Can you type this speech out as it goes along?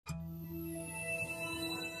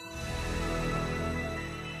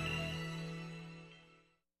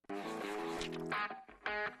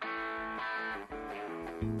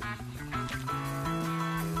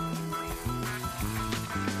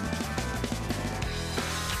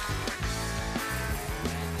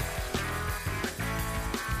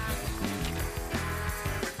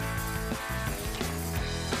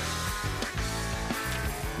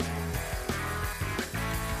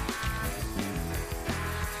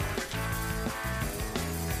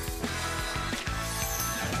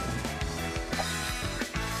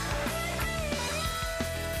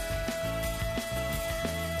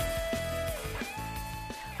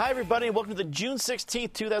Hi, everybody, and welcome to the June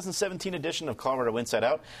 16th, 2017 edition of Colorado Inside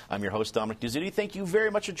Out. I'm your host, Dominic Duzzuti. Thank you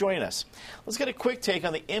very much for joining us. Let's get a quick take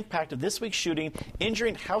on the impact of this week's shooting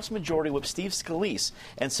injuring House Majority Whip Steve Scalise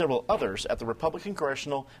and several others at the Republican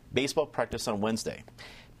Congressional baseball practice on Wednesday.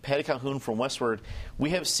 Patty Calhoun from Westward, we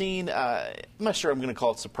have seen, I'm not sure I'm going to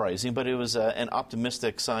call it surprising, but it was an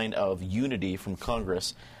optimistic sign of unity from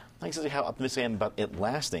Congress. I'm not exactly how optimistic I am about it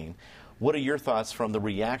lasting. What are your thoughts from the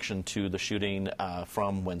reaction to the shooting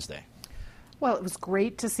from Wednesday? Well, it was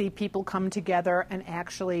great to see people come together and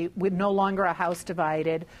actually, with no longer a house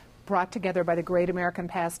divided, brought together by the great American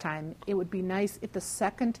pastime. It would be nice if the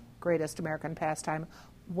second greatest American pastime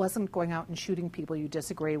wasn't going out and shooting people you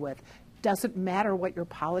disagree with. Doesn't matter what your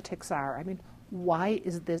politics are. I mean, why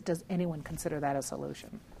does anyone consider that a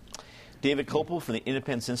solution? David Copel from the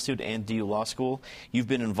Independence Institute and DU Law School. You've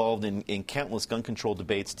been involved in countless gun control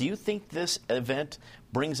debates. Do you think this event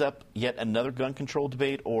brings up yet another gun control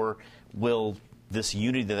debate, or will this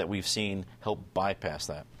unity that we've seen help bypass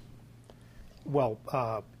that? Well,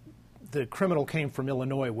 the criminal came from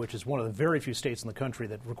Illinois, which is one of the very few states in the country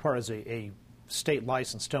that requires a state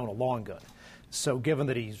license to own a long gun. So given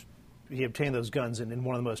that he obtained those guns in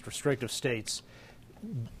one of the most restrictive states,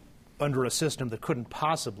 under a system that couldn't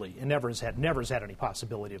possibly, and never has had any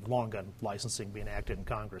possibility of long gun licensing being enacted in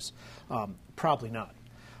Congress. Probably not.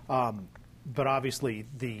 But obviously,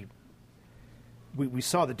 we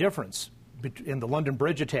saw the difference in the London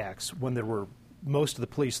Bridge attacks when most of the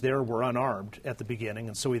police there were unarmed at the beginning,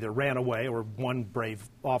 and so either ran away or one brave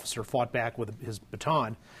officer fought back with his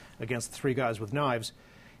baton against the three guys with knives,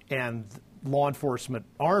 and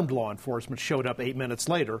armed law enforcement showed up 8 minutes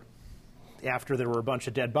later after there were a bunch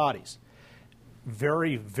of dead bodies.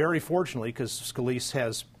 Very, very fortunately, because Scalise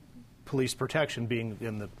has police protection being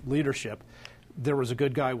in the leadership, there was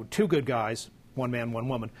two good guys, one man, one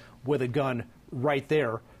woman, with a gun right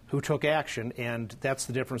there who took action, and that's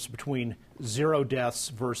the difference between 0 deaths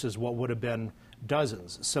versus what would have been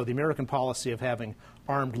dozens. So the American policy of having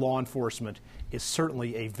armed law enforcement is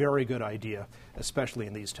certainly a very good idea, especially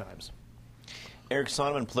in these times. Eric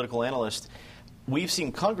Sonneman, political analyst. We've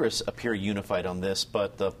seen Congress appear unified on this,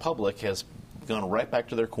 but the public has gone right back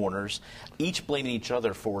to their corners, each blaming each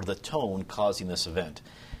other for the tone causing this event.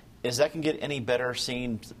 Is that going to get any better,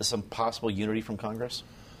 seeing some possible unity from Congress?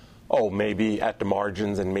 Oh, maybe at the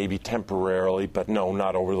margins and maybe temporarily, but no,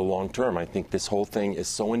 not over the long term. I think this whole thing is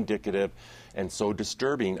so indicative and so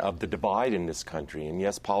disturbing of the divide in this country. And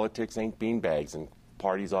yes, politics ain't beanbags, and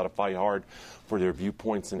parties ought to fight hard for their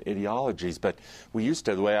viewpoints and ideologies. But we used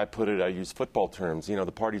to, the way I put it, I use football terms,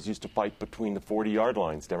 the parties used to fight between the 40-yard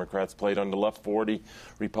lines. Democrats played on the left 40,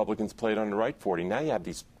 Republicans played on the right 40. Now you have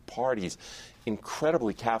these parties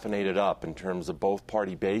incredibly caffeinated up in terms of both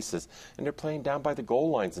party bases, and they're playing down by the goal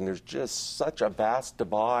lines, and there's just such a vast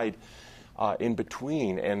divide in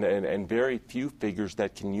between, and very few figures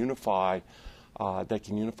that can unify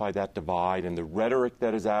that divide. And the rhetoric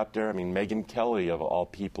that is out there, I mean, Megyn Kelly, of all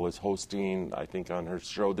people, is hosting, I think, on her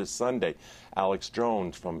show this Sunday. Alex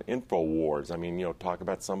Jones from InfoWars. I mean, talk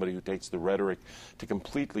about somebody who takes the rhetoric to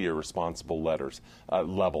completely irresponsible levels.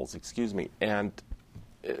 And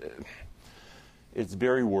it's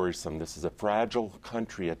very worrisome. This is a fragile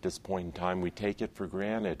country at this point in time. We take it for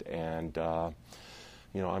granted, and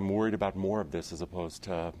I'm worried about more of this as opposed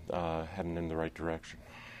to heading in the right direction.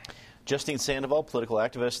 Justine Sandoval, political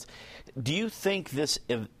activist. Do you think this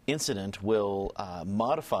incident will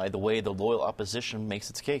modify the way the loyal opposition makes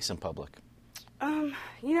its case in public?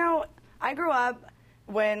 I grew up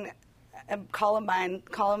when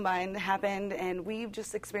Columbine happened, and we've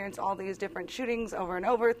just experienced all these different shootings over and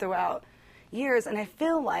over throughout years, and I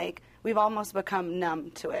feel like we've almost become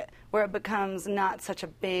numb to it, where it becomes not such a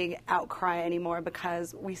big outcry anymore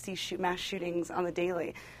because we see mass shootings on the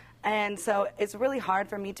daily. And so it's really hard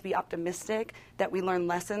for me to be optimistic that we learn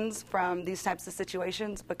lessons from these types of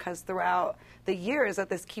situations, because throughout the years that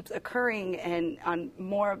this keeps occurring and on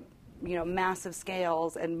more massive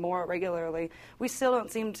scales and more regularly, we still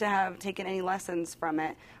don't seem to have taken any lessons from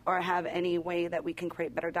it or have any way that we can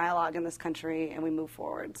create better dialogue in this country and we move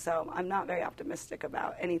forward. So I'm not very optimistic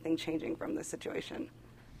about anything changing from this situation.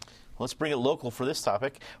 Let's bring it local for this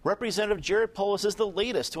topic. Representative Jared Polis is the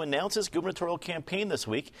latest to announce his gubernatorial campaign this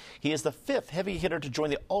week. He is the fifth heavy hitter to join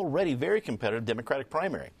the already very competitive Democratic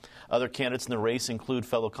primary. Other candidates in the race include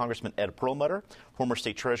fellow Congressman Ed Perlmutter, former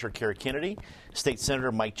State Treasurer Kerry Kennedy, State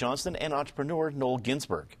Senator Mike Johnston, and entrepreneur Noel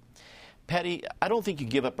Ginsburg. Patty, I don't think you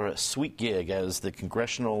give up a sweet gig as the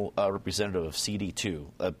congressional representative of CD2,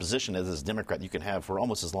 a position as a Democrat you can have for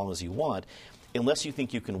almost as long as you want, unless you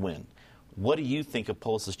think you can win. What do you think of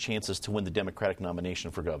Polis's chances to win the Democratic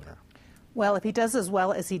nomination for governor? Well, if he does as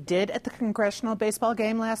well as he did at the congressional baseball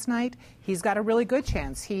game last night, he's got a really good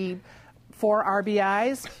chance. He, 4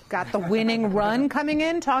 RBIs, got the winning run coming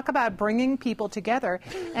in. Talk about bringing people together.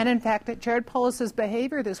 And in fact, Jared Polis's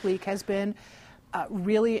behavior this week has been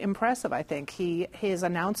really impressive, I think. His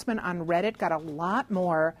announcement on Reddit got a lot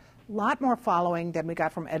more following than we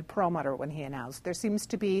got from Ed Perlmutter when he announced. There seems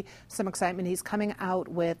to be some excitement. He's coming out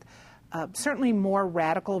with certainly more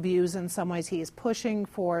radical views in some ways. He is pushing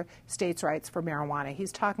for states' rights for marijuana.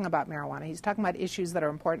 He's talking about marijuana. He's talking about issues that are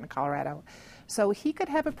important to Colorado. So he could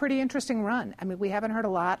have a pretty interesting run. I mean, we haven't heard a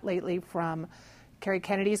lot lately from Kerry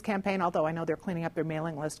Kennedy's campaign, although I know they're cleaning up their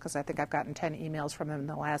mailing list because I think I've gotten 10 emails from them in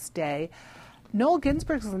the last day. Noel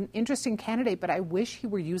Ginsburg is an interesting candidate, but I wish he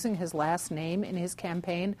were using his last name in his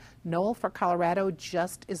campaign. Noel for Colorado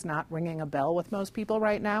just is not ringing a bell with most people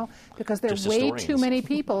right now because there are way too many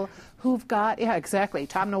people who've got, yeah, exactly,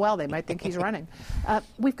 Tom Noel, they might think he's running.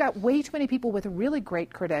 We've got way too many people with really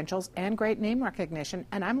great credentials and great name recognition,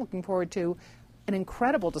 and I'm looking forward to an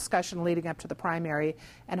incredible discussion leading up to the primary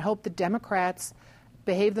and hope the Democrats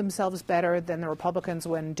behave themselves better than the Republicans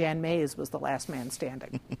when Dan Mays was the last man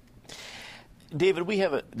standing. David, we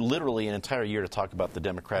have literally an entire year to talk about the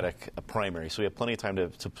Democratic primary, so we have plenty of time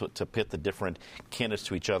to pit the different candidates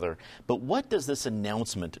to each other. But what does this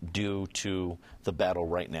announcement do to the battle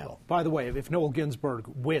right now? By the way, if Noel Ginsburg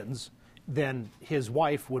wins, then his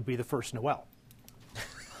wife would be the first Noel.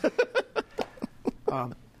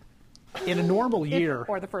 In a normal year...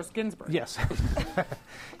 Or the first Ginsburg. Yes.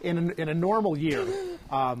 In a normal year...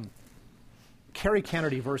 Kerry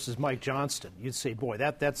Kennedy versus Mike Johnston, you'd say, boy,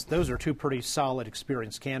 those are two pretty solid,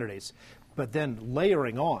 experienced candidates. But then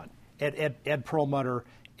layering on Ed Perlmutter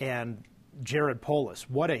and Jared Polis,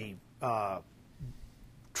 what a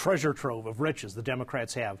treasure trove of riches the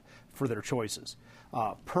Democrats have for their choices.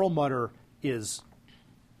 Perlmutter is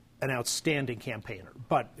an outstanding campaigner,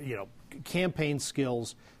 but campaign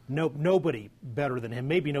skills, nobody better than him,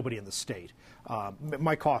 maybe nobody in the state.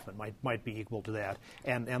 Mike Hoffman might be equal to that.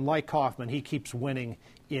 And like Hoffman, he keeps winning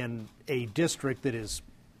in a district that is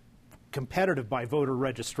competitive by voter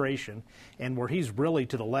registration and where he's really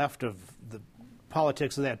to the left of the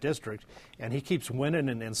politics of that district. And he keeps winning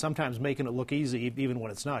and sometimes making it look easy even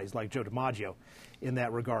when it's not. He's like Joe DiMaggio in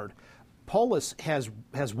that regard. Polis has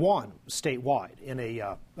won statewide in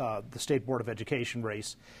the State Board of Education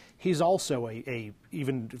race. He's also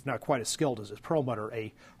even if not quite as skilled as Perlmutter,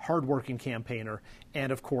 a hardworking campaigner,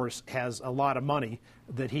 and of course has a lot of money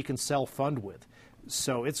that he can self-fund with.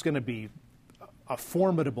 So it's going to be a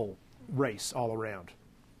formidable race all around.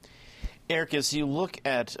 Eric, as you look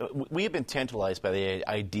at, we have been tantalized by the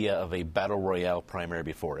idea of a battle royale primary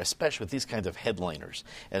before, especially with these kinds of headliners,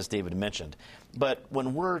 as David mentioned. But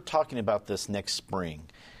when we're talking about this next spring,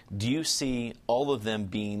 do you see all of them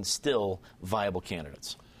being still viable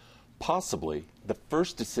candidates? Possibly. The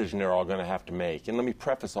first decision they're all going to have to make, and let me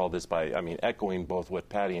preface all this by, echoing both what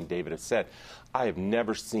Patty and David have said. I have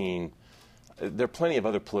never seen, there are plenty of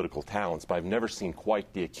other political talents, but I've never seen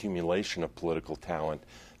quite the accumulation of political talent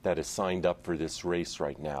that is signed up for this race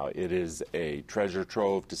right now. It is a treasure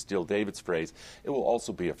trove, to steal David's phrase. It will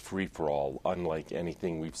also be a free-for-all, unlike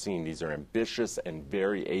anything we've seen. These are ambitious and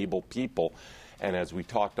very able people. And as we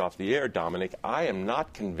talked off the air, Dominic, I am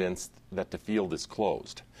not convinced that the field is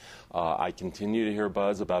closed. I continue to hear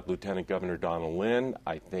buzz about Lieutenant Governor Donna Lynn.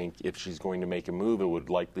 I think if she's going to make a move, it would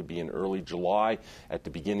likely be in early July at the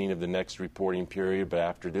beginning of the next reporting period. But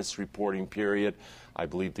after this reporting period, I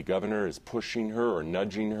believe the governor is pushing her or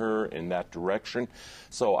nudging her in that direction.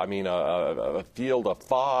 So, a field of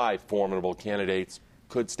 5 formidable candidates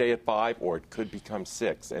could stay at 5 or it could become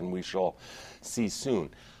 6, and we shall see soon.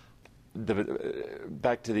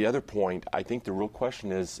 Back to the other point, I think the real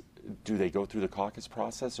question is, do they go through the caucus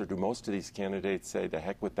process, or do most of these candidates say, the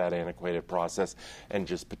heck with that antiquated process and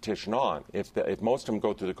just petition on? If most of them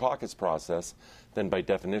go through the caucus process, then by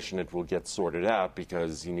definition it will get sorted out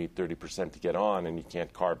because you need 30% to get on and you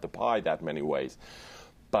can't carve the pie that many ways.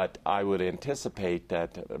 But I would anticipate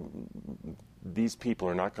that these people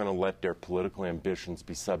are not going to let their political ambitions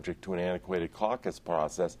be subject to an antiquated caucus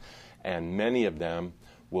process, and many of them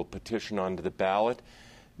will petition onto the ballot.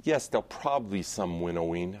 Yes, there'll probably be some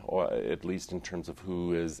winnowing, or at least in terms of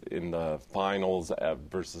who is in the finals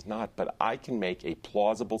versus not. But I can make a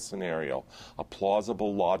plausible scenario, a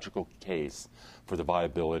plausible, logical case for the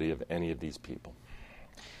viability of any of these people.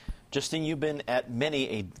 Justine, you've been at many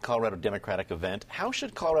a Colorado Democratic event. How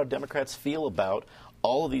should Colorado Democrats feel about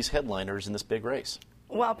all of these headliners in this big race?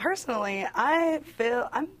 Well, personally, I feel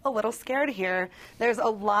I'm a little scared here. There's a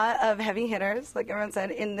lot of heavy hitters, like everyone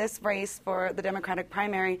said, in this race for the Democratic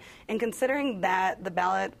primary. And considering that the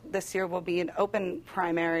ballot this year will be an open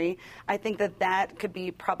primary, I think that that could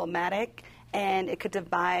be problematic. And it could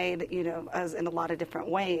divide, us in a lot of different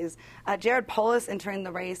ways. Jared Polis entering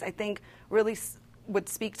the race, I think, really would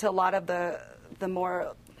speak to a lot of the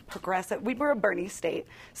more progressive. We were a Bernie state,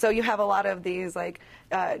 so you have a lot of these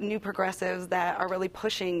new progressives that are really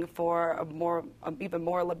pushing for a even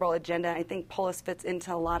more liberal agenda. I think Polis fits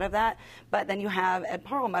into a lot of that. But then you have Ed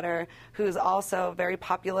Perlmutter, who's also very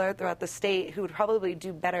popular throughout the state, who would probably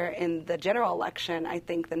do better in the general election, I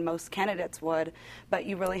think, than most candidates would. But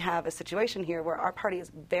you really have a situation here where our party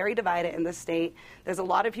is very divided in the state. There's a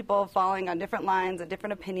lot of people falling on different lines and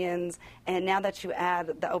different opinions. And now that you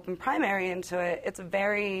add the open primary into it, it's a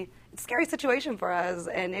very scary situation for us,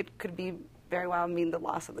 and it could be very well mean the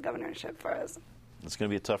loss of the governorship for us. It's going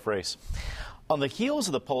to be a tough race. On the heels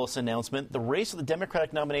of the Polis announcement, the race for the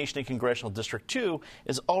Democratic nomination in Congressional District 2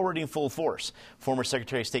 is already in full force. Former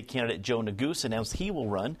Secretary of State candidate Joe Neguse announced he will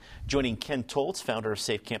run, joining Ken Toltz, founder of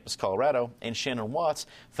Safe Campus Colorado, and Shannon Watts,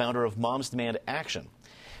 founder of Moms Demand Action.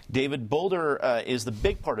 David, Boulder is the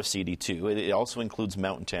big part of CD2. It also includes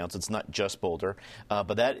mountain towns. It's not just Boulder.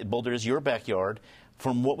 But Boulder is your backyard.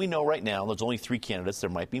 From what we know right now, there's only 3 candidates. There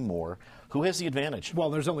might be more. Who has the advantage? Well,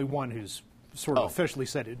 there's only one who's sort of officially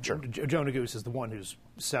said it. Sure. Joe Neguse is the one who's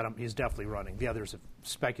said he's definitely running. The others have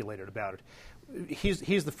speculated about it.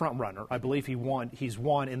 He's the front runner. I believe he's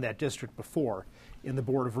won in that district before in the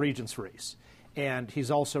Board of Regents race. And he's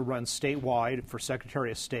also run statewide for Secretary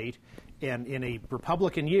of State. And in a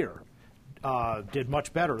Republican year, did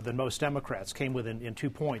much better than most Democrats, came within 2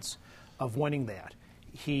 points of winning that.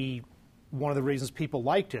 One of the reasons people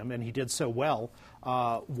liked him, and he did so well,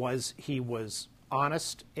 was he was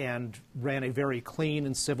honest and ran a very clean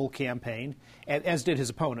and civil campaign, as did his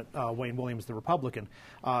opponent, Wayne Williams, the Republican.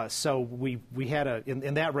 So we had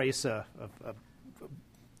in that race an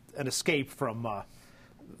escape from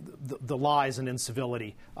the lies and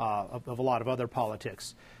incivility of a lot of other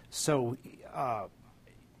politics. So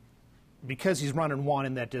because he's run and won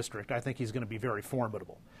in that district, I think he's going to be very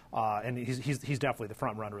formidable. And he's definitely the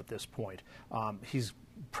front runner at this point. He's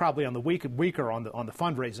probably on the weaker on the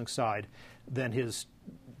fundraising side than his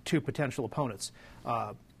 2 potential opponents.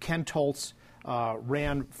 Ken Toltz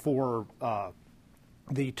ran for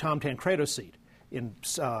the Tom Tancredo seat in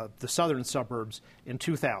the southern suburbs in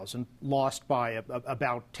 2000, lost by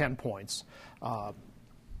about 10 points.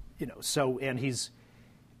 And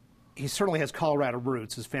he certainly has Colorado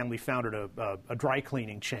roots. His family founded a dry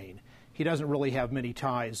cleaning chain. He doesn't really have many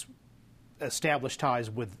established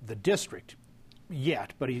ties with the district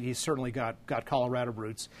yet, but he's certainly got Colorado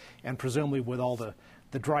roots, and presumably with all the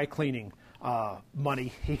dry cleaning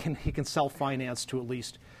money, he can self-finance to at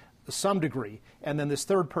least some degree. And then this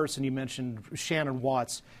third person you mentioned, Shannon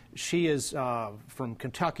Watts, she is from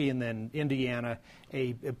Kentucky and then Indiana,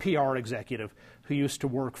 a PR executive who used to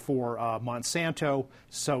work for Monsanto,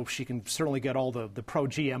 so she can certainly get all the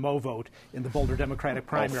pro-GMO vote in the Boulder Democratic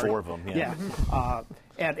primary. All 4 of them, yeah.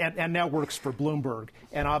 And now works for Bloomberg.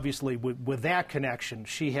 And obviously with that connection,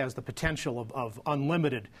 she has the potential of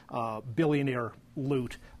unlimited billionaire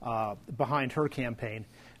loot behind her campaign.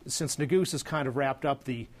 Since Neguse has kind of wrapped up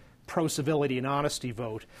the pro-civility and honesty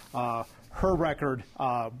vote, her record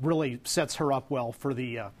really sets her up well for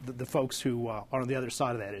the folks who are on the other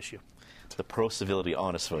side of that issue. The pro-civility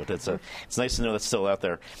honest vote. It's nice to know that's still out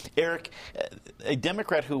there. Eric, a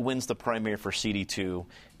Democrat who wins the primary for CD2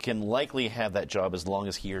 can likely have that job as long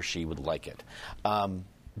as he or she would like it.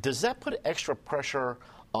 Does that put extra pressure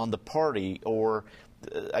on the party, or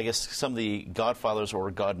I guess some of the godfathers or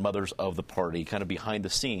godmothers of the party kind of behind the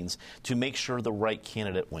scenes to make sure the right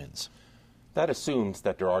candidate wins? That assumes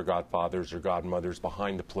that there are godfathers or godmothers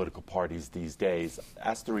behind the political parties these days.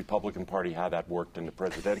 Ask the Republican Party how that worked in the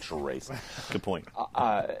presidential race. Good point.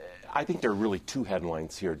 I think there are really 2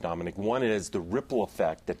 headlines here, Dominic. One is the ripple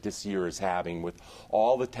effect that this year is having with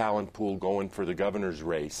all the talent pool going for the governor's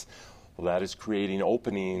race. Well, that is creating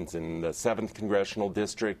openings in the 7th Congressional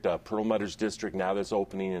District, Perlmutter's district. Now there's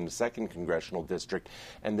opening in the 2nd Congressional District.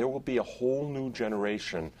 And there will be a whole new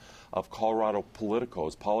generation of Colorado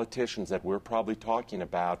politicos, politicians that we're probably talking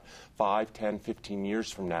about 5, 10, 15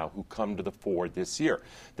 years from now who come to the fore this year.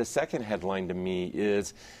 The second headline to me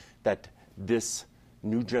is that this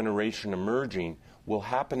new generation emerging will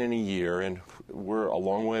happen in a year, and we're a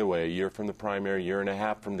long way away, a year from the primary, a year and a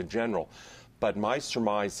half from the general. But my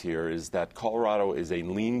surmise here is that Colorado is a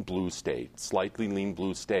lean blue state, slightly lean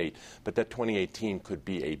blue state, but that 2018 could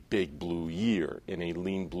be a big blue year in a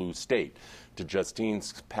lean blue state. To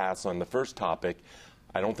Justine's pass on the first topic,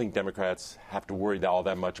 I don't think Democrats have to worry all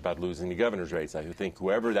that much about losing the governor's race. I think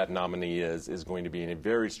whoever that nominee is going to be in a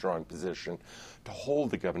very strong position to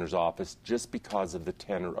hold the governor's office just because of the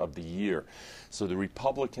tenor of the year. So the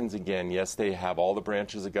Republicans, again, yes, they have all the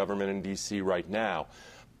branches of government in D.C. right now,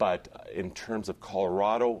 but in terms of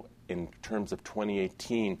Colorado, in terms of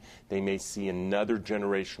 2018, they may see another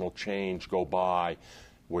generational change go by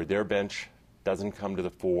where their bench doesn't come to the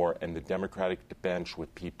fore, and the Democratic bench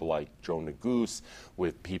with people like Joe Neguse,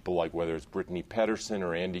 with people like whether it's Brittany Pedersen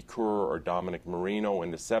or Andy Kerr or Dominic Marino in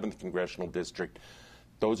the 7th Congressional District,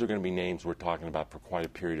 those are going to be names we're talking about for quite a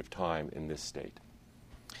period of time in this state.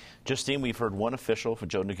 Justine, we've heard one official for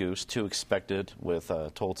Joe Neguse, 2 expected with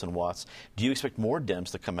Toltz and Watts. Do you expect more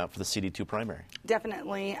Dems to come out for the CD2 primary?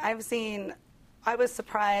 Definitely. I was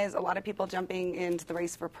surprised, a lot of people jumping into the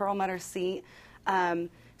race for Perlmutter's seat.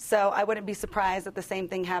 So I wouldn't be surprised that the same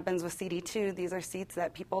thing happens with CD2. These are seats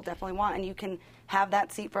that people definitely want, and you can have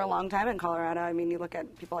that seat for a long time in Colorado. I mean, you look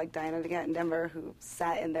at people like Diana DeGette in Denver who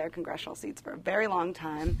sat in their congressional seats for a very long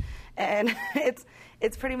time, and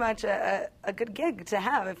it's pretty much a good gig to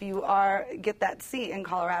have if you get that seat in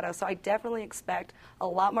Colorado. So I definitely expect a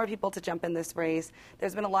lot more people to jump in this race.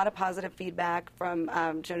 There's been a lot of positive feedback from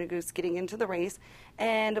Joe Neguse getting into the race,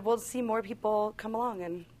 and we'll see more people come along,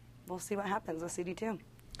 and we'll see what happens with CD2.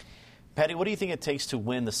 Patty, what do you think it takes to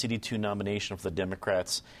win the CD2 nomination for the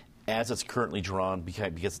Democrats as it's currently drawn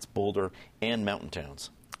because it's Boulder and mountain towns?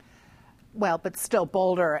 Well, but still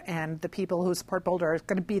Boulder, and the people who support Boulder are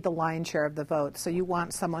going to be the lion's share of the vote. So you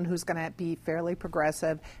want someone who's going to be fairly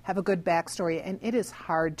progressive, have a good backstory, and it is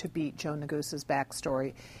hard to beat Joe Neguse's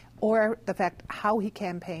backstory or the fact how he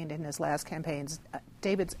campaigned in his last campaigns.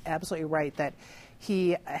 David's absolutely right that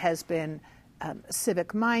he has been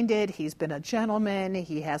civic-minded, he's been a gentleman,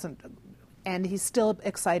 and he's still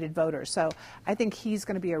excited voters. So I think he's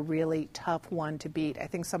going to be a really tough one to beat. I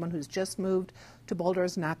think someone who's just moved to Boulder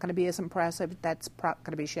is not going to be as impressive. That's going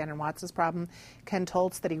to be Shannon Watts' problem. Ken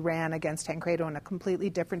Toltz, that he ran against Tancredo in a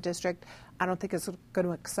completely different district, I don't think is going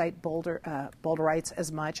to excite Boulderites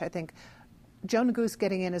as much. I think Joe Neguse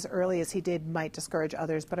getting in as early as he did might discourage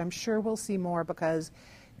others, but I'm sure we'll see more because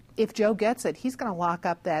if Joe gets it, he's going to lock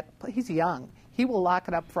up he's young. He will lock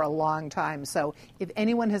it up for a long time. So if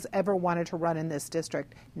anyone has ever wanted to run in this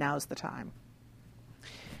district, now's the time.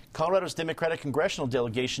 Colorado's Democratic congressional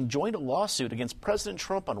delegation joined a lawsuit against President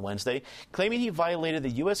Trump on Wednesday, claiming he violated the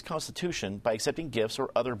U.S. Constitution by accepting gifts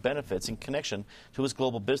or other benefits in connection to his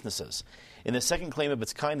global businesses. In the second claim of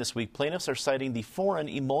its kind this week, plaintiffs are citing the Foreign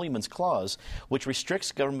Emoluments Clause, which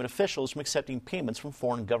restricts government officials from accepting payments from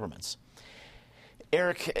foreign governments.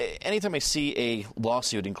 Eric, anytime I see a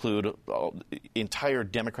lawsuit include entire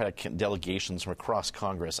Democratic delegations from across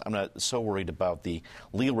Congress, I'm not so worried about the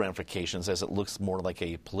legal ramifications as it looks more like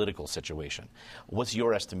a political situation. What's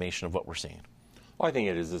your estimation of what we're seeing? Well, I think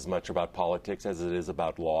it is as much about politics as it is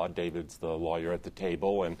about law. David's the lawyer at the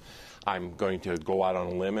table, and I'm going to go out on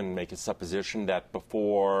a limb and make a supposition that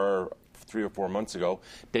before 3 or 4 months ago,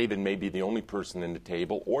 David may be the only person in the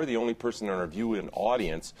table or the only person in our viewing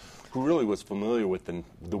audience who really was familiar with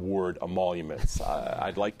the word emoluments.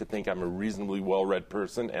 I'd like to think I'm a reasonably well-read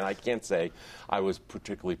person, and I can't say I was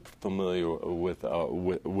particularly familiar with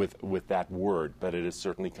that word, but it has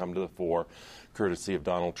certainly come to the fore courtesy of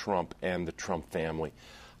Donald Trump and the Trump family.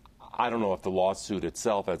 I don't know if the lawsuit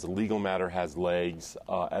itself as a legal matter has legs.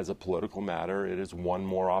 As a political matter, it is one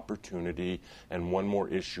more opportunity and one more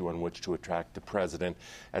issue on which to attract the president.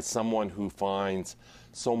 As someone who finds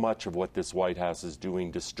so much of what this White House is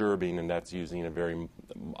doing disturbing, and that's using a very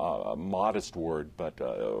modest word, but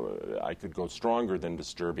I could go stronger than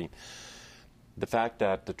disturbing. The fact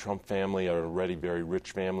that the Trump family, are already very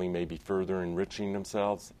rich family, may be further enriching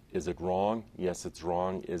themselves, is it wrong? Yes, it's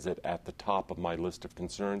wrong. Is it at the top of my list of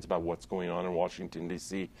concerns about what's going on in Washington,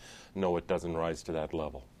 D.C.? No, it doesn't rise to that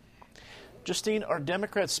level. Justine, are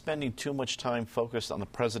Democrats spending too much time focused on the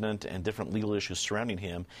president and different legal issues surrounding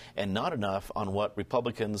him and not enough on what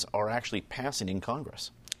Republicans are actually passing in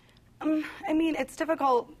Congress? I mean, it's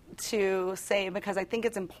difficult to say, because I think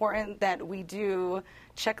it's important that we do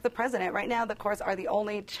check the president. Right now, the courts are the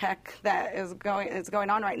only check that is going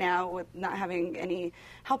on right now, with not having any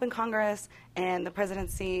help in Congress and the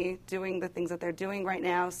presidency doing the things that they're doing right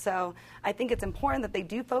now. So I think it's important that they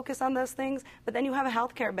do focus on those things. But then you have a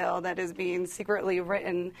health care bill that is being secretly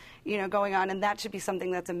written, going on, and that should be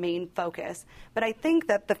something that's a main focus. But I think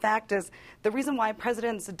that the fact is, the reason why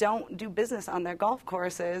presidents don't do business on their golf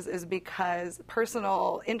courses is because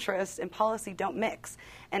personal interest and policy don't mix.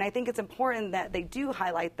 And I think it's important that they do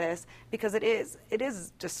highlight this, because it is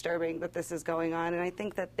disturbing that this is going on. And I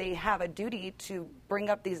think that they have a duty to bring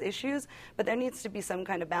up these issues, but there needs to be some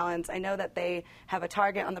kind of balance. I know that they have a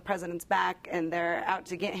target on the president's back and they're out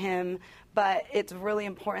to get him, but it's really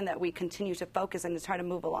important that we continue to focus and to try to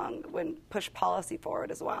move along and push policy forward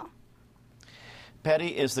as well. Patty,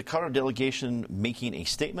 is the Colorado delegation making a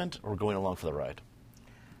statement or going along for the ride?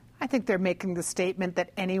 I think they're making the statement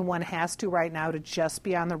that anyone has to right now to just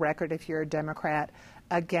be on the record if you're a Democrat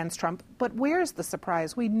against Trump. But where's the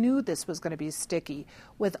surprise? We knew this was going to be sticky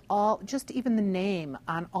with just even the name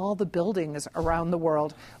on all the buildings around the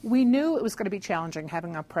world. We knew it was going to be challenging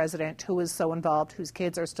having a president who is so involved, whose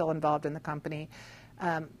kids are still involved in the company.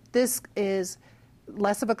 This is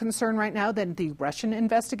less of a concern right now than the Russian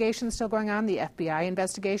investigation still going on, the FBI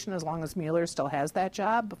investigation, as long as Mueller still has that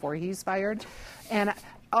job before he's fired. And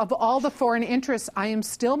of all the foreign interests, I am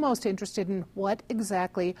still most interested in what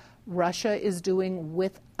exactly Russia is doing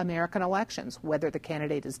with American elections, whether the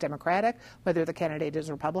candidate is Democratic, whether the candidate is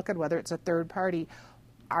Republican, whether it's a third party.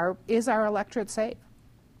 Is our electorate safe?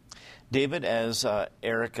 David, as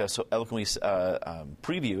Eric so eloquently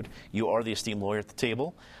previewed, you are the esteemed lawyer at the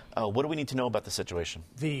table. What do we need to know about the situation?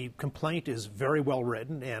 The complaint is very well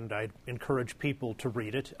written, and I encourage people to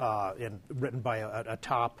read it, and written by a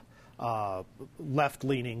top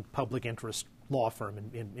left-leaning public interest law firm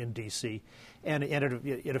in D.C. And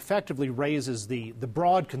it effectively raises the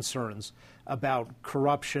broad concerns about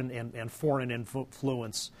corruption and foreign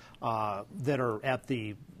influence that are at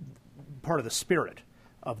the part of the spirit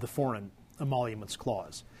of the Foreign Emoluments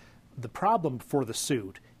Clause. The problem for the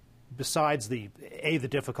suit, besides the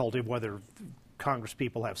difficulty of whether Congress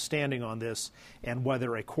people have standing on this and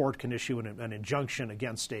whether a court can issue an injunction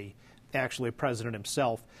against actually a president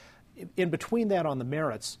himself, in between that on the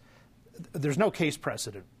merits, there's no case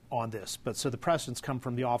precedent on this, but so the precedents come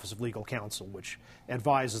from the Office of Legal Counsel, which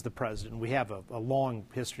advises the president. We have a long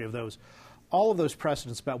history of those. All of those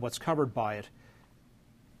precedents about what's covered by it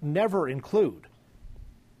never include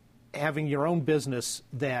having your own business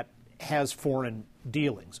that has foreign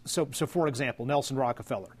dealings. So for example, Nelson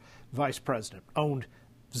Rockefeller, vice president, owned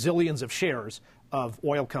zillions of shares of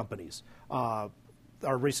oil companies. Our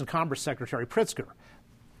recent Commerce Secretary, Pritzker,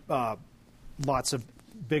 lots of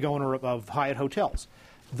big owner of Hyatt hotels.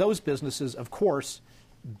 Those businesses, of course,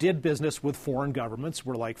 did business with foreign governments,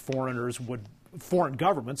 where like foreign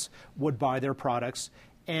governments would buy their products,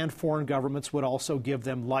 and foreign governments would also give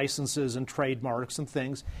them licenses and trademarks and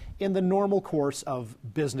things in the normal course of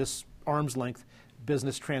business, arm's length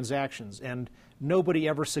business transactions. And nobody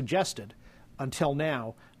ever suggested until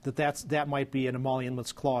now that might be an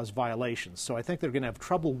Emoluments Clause violation. So I think they're going to have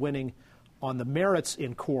trouble winning on the merits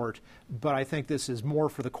in court, but I think this is more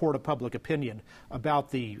for the court of public opinion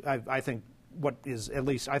about I think what is, at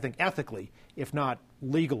least I think ethically, if not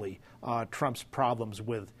legally, Trump's problems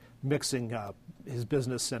with mixing his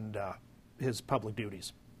business and his public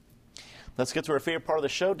duties. Let's get to our favorite part of the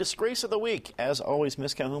show, Disgrace of the Week. As always,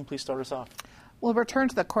 Ms. Calhoun, please start us off. We'll return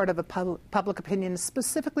to the court of public opinion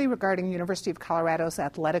specifically regarding University of Colorado's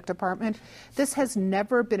athletic department. This has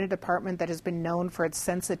never been a department that has been known for its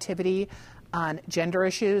sensitivity on gender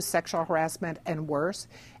issues, sexual harassment, and worse.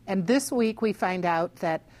 And this week we find out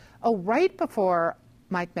that, right before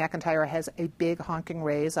Mike McIntyre has a big honking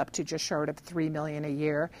raise up to just short of $3 million a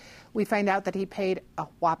year, we find out that he paid a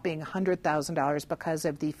whopping $100,000 because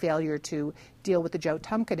of the failure to deal with the Joe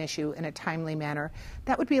Tumpkin issue in a timely manner.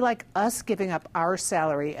 That would be like us giving up our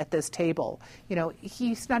salary at this table.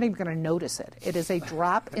 He's not even going to notice it. It is a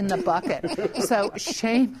drop in the bucket. So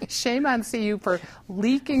shame on CU for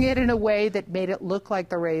leaking it in a way that made it look like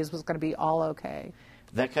the raise was going to be all okay.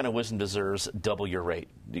 That kind of wisdom deserves double your rate.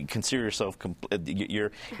 Consider yourself,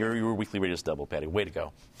 your weekly rate is double, Patty. Way to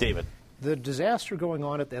go. David. The disaster going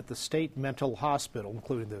on at the state mental hospital,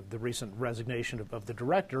 including the recent resignation of the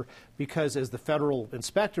director, because as the federal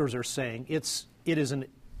inspectors are saying, it is in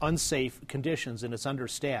unsafe conditions and it's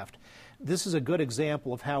understaffed. This is a good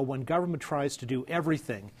example of how when government tries to do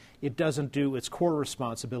everything, it doesn't do its core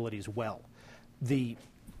responsibilities well. The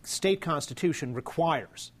state constitution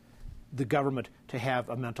requires the government to have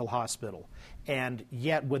a mental hospital. And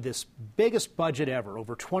yet, with this biggest budget ever,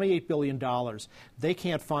 over $28 billion, they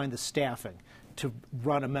can't find the staffing to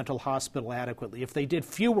run a mental hospital adequately. If they did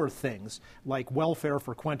fewer things, like welfare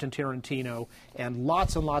for Quentin Tarantino and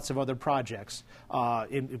lots of other projects,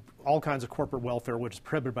 in all kinds of corporate welfare, which is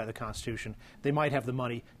prohibited by the Constitution, they might have the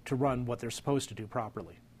money to run what they're supposed to do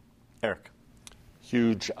properly. Eric.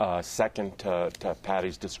 Huge second to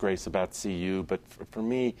Patty's disgrace about CU, but for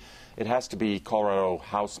me, it has to be Colorado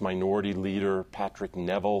House Minority Leader Patrick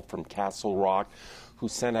Neville from Castle Rock, who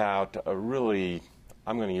sent out a really,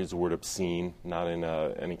 I'm going to use the word obscene, not in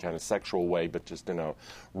any kind of sexual way, but just in a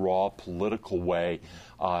raw political way,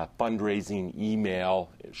 fundraising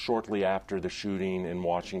email shortly after the shooting in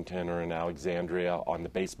Washington or in Alexandria on the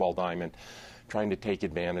baseball diamond, trying to take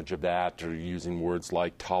advantage of that, or using words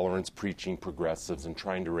like tolerance preaching progressives and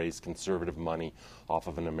trying to raise conservative money off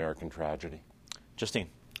of an American tragedy. Justine.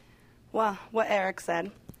 Well, what Eric said.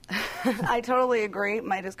 I totally agree.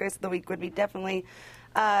 My disgrace of the week would be definitely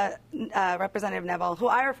Representative Neville, who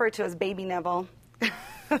I refer to as Baby Neville.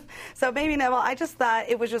 So Baby Neville, I just thought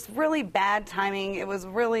it was just really bad timing. It was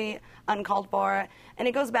really uncalled for. And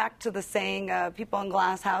it goes back to the saying, people in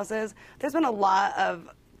glass houses. There's been a lot of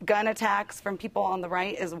gun attacks from people on the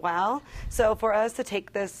right as well. So for us to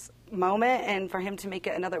take this moment and for him to make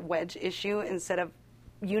it another wedge issue instead of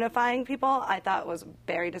unifying people, I thought was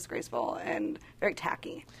very disgraceful and very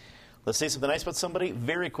tacky. Let's say something nice about somebody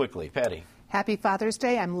very quickly. Patty. Happy Father's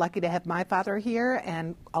Day. I'm lucky to have my father here,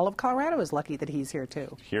 and all of Colorado is lucky that he's here,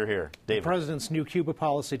 too. Hear, hear. David. The president's new Cuba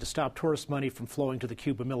policy to stop tourist money from flowing to the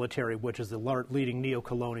Cuban military, which is the leading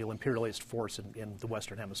neo-colonial imperialist force in the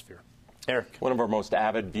Western Hemisphere. Eric. One of our most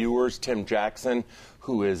avid viewers, Tim Jackson,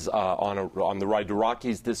 who is on the Ride to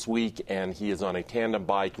Rockies this week, and he is on a tandem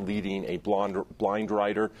bike leading a blind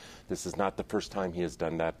rider. This is not the first time he has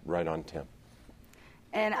done that. Right on, Tim.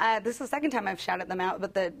 And this is the second time I've shouted them out,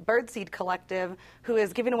 but the Birdseed Collective, who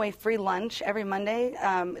is giving away free lunch every Monday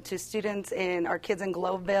to students in our kids in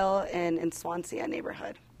Gloveville and in Swansea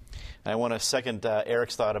neighborhood. I want to second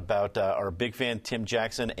Eric's thought about our big fan Tim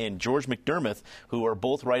Jackson and George McDermott, who are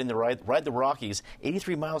both riding the Ride the Rockies,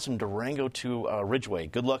 83 miles from Durango to Ridgeway.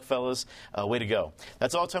 Good luck, fellas. Way to go.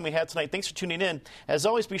 That's all the time we have tonight. Thanks for tuning in. As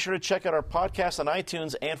always, be sure to check out our podcast on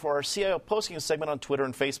iTunes and for our CIO posting segment on Twitter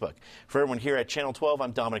and Facebook. For everyone here at Channel 12,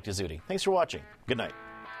 I'm Dominic Dezzutti. Thanks for watching. Good night.